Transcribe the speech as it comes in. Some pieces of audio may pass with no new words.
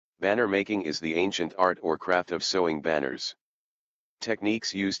Banner making is the ancient art or craft of sewing banners.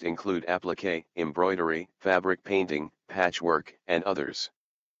 Techniques used include applique, embroidery, fabric painting, patchwork, and others.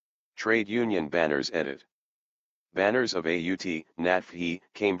 Trade union banners. Edit. Banners of AUT, NATFE,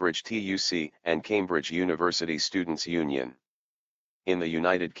 Cambridge TUC, and Cambridge University Students' Union. In the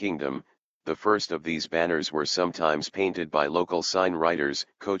United Kingdom, the first of these banners were sometimes painted by local sign writers,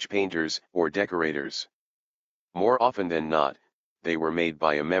 coach painters, or decorators. More often than not, they were made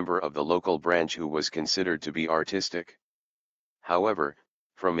by a member of the local branch who was considered to be artistic. However,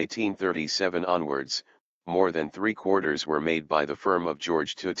 from 1837 onwards, more than 3/4 were made by the firm of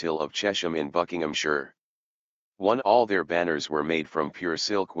George Tuthill of Chesham in Buckinghamshire. All their banners were made from pure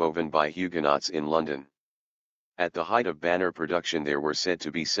silk woven by Huguenots in London. At the height of banner production there were said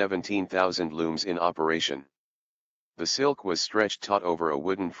to be 17,000 looms in operation. The silk was stretched taut over a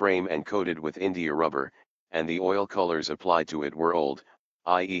wooden frame and coated with India rubber, and the oil colors applied to it were old,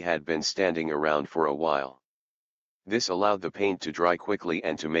 i.e. had been standing around for a while. This allowed the paint to dry quickly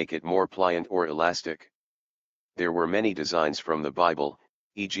and to make it more pliant or elastic. There were many designs from the Bible,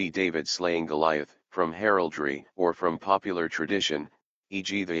 e.g. David slaying Goliath, from heraldry, or from popular tradition,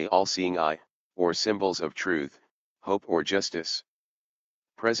 e.g. the all-seeing eye, or symbols of truth, hope or justice.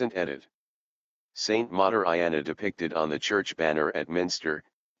 Present. Edit. Saint Mater depicted on the church banner at Minster,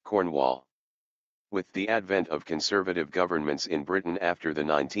 Cornwall. With the advent of conservative governments in Britain after the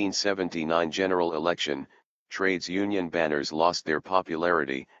 1979 general election, trades union banners lost their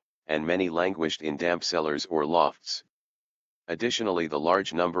popularity, and many languished in damp cellars or lofts. Additionally, the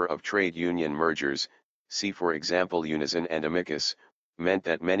large number of trade union mergers, see for example Unison and Amicus, meant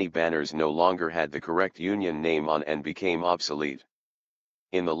that many banners no longer had the correct union name on and became obsolete.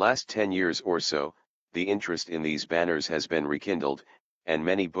 In the last 10 years or so, the interest in these banners has been rekindled, and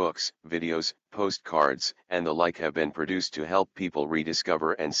many books, videos, postcards, and the like have been produced to help people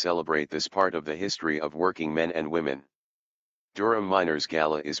rediscover and celebrate this part of the history of working men and women. Durham Miners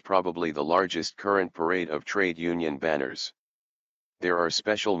Gala is probably the largest current parade of trade union banners. There are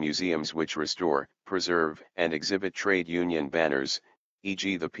special museums which restore, preserve, and exhibit trade union banners,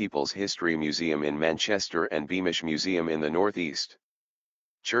 e.g. the People's History Museum in Manchester and Beamish Museum in the Northeast.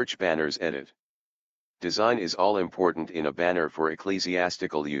 Church banners. Edit. Design is all important in a banner for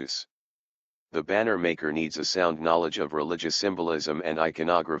ecclesiastical use. The banner maker needs a sound knowledge of religious symbolism and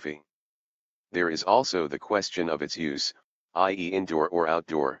iconography. There is also the question of its use, i.e. indoor or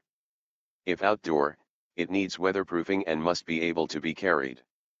outdoor. If outdoor, it needs weatherproofing and must be able to be carried.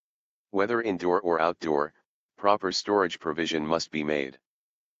 Whether indoor or outdoor, proper storage provision must be made.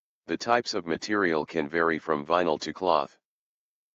 The types of material can vary from vinyl to cloth.